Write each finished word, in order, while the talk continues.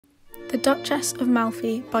The Duchess of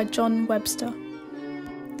Malfi by John Webster.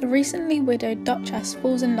 The recently widowed Duchess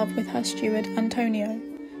falls in love with her steward Antonio.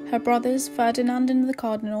 Her brothers, Ferdinand and the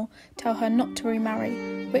Cardinal, tell her not to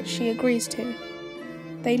remarry, which she agrees to.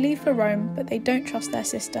 They leave for Rome, but they don't trust their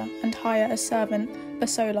sister and hire a servant,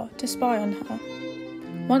 Basola, to spy on her.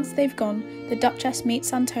 Once they've gone, the Duchess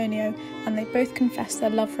meets Antonio and they both confess their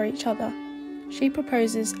love for each other. She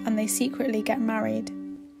proposes and they secretly get married.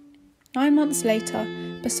 9 months later,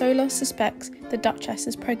 Basola suspects the Duchess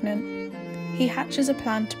is pregnant. He hatches a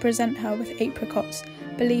plan to present her with apricots,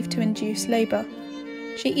 believed to induce labour.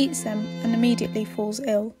 She eats them and immediately falls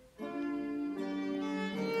ill.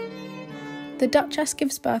 The Duchess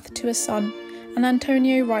gives birth to a son, and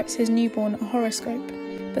Antonio writes his newborn a horoscope,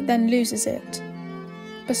 but then loses it.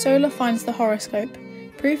 Basola finds the horoscope,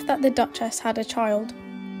 proof that the Duchess had a child.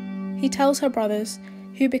 He tells her brothers,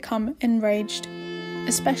 who become enraged,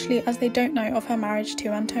 especially as they don't know of her marriage to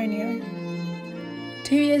Antonio.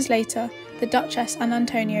 2 years later, the Duchess and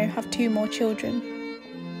Antonio have 2 more children.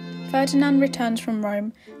 Ferdinand returns from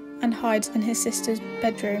Rome and hides in his sister's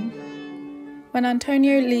bedroom. When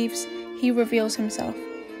Antonio leaves, he reveals himself,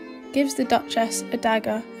 gives the Duchess a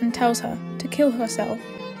dagger and tells her to kill herself.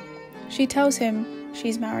 She tells him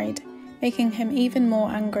she's married, making him even more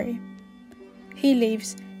angry. He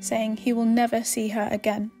leaves, saying he will never see her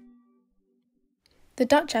again. The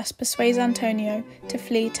Duchess persuades Antonio to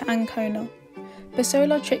flee to Ancona.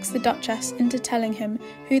 Basola tricks the Duchess into telling him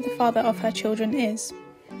who the father of her children is,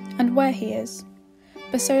 and where he is.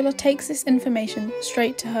 Basola takes this information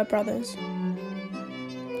straight to her brothers.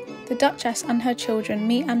 The Duchess and her children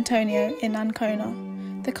meet Antonio in Ancona.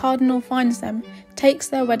 The Cardinal finds them, takes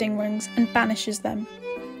their wedding rings and banishes them.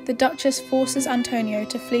 The Duchess forces Antonio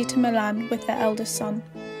to flee to Milan with their eldest son.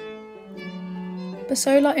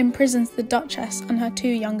 Basola imprisons the Duchess and her 2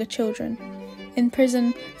 younger children. In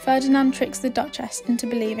prison, Ferdinand tricks the Duchess into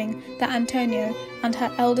believing that Antonio and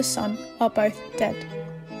her eldest son are both dead.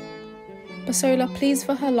 Basola pleads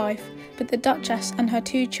for her life, but the Duchess and her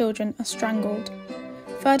 2 children are strangled.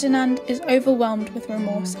 Ferdinand is overwhelmed with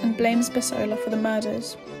remorse and blames Basola for the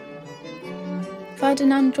murders.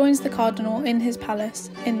 Ferdinand joins the Cardinal in his palace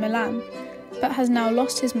in Milan, but has now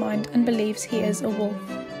lost his mind and believes he is a wolf.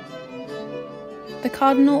 The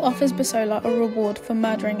Cardinal offers Basola a reward for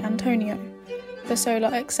murdering Antonio.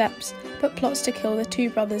 Basola accepts, but plots to kill the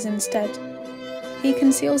 2 brothers instead. He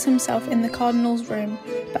conceals himself in the Cardinal's room,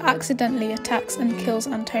 but accidentally attacks and kills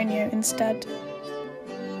Antonio instead.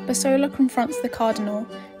 Basola confronts the Cardinal,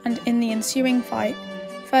 and in the ensuing fight,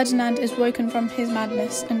 Ferdinand is woken from his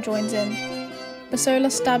madness and joins in.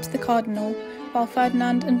 Basola stabs the Cardinal, while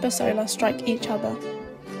Ferdinand and Basola strike each other.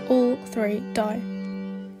 All 3 die.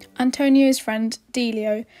 Antonio's friend,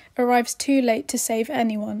 Delio, arrives too late to save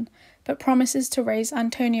anyone, but promises to raise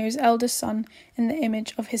Antonio's eldest son in the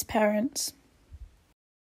image of his parents.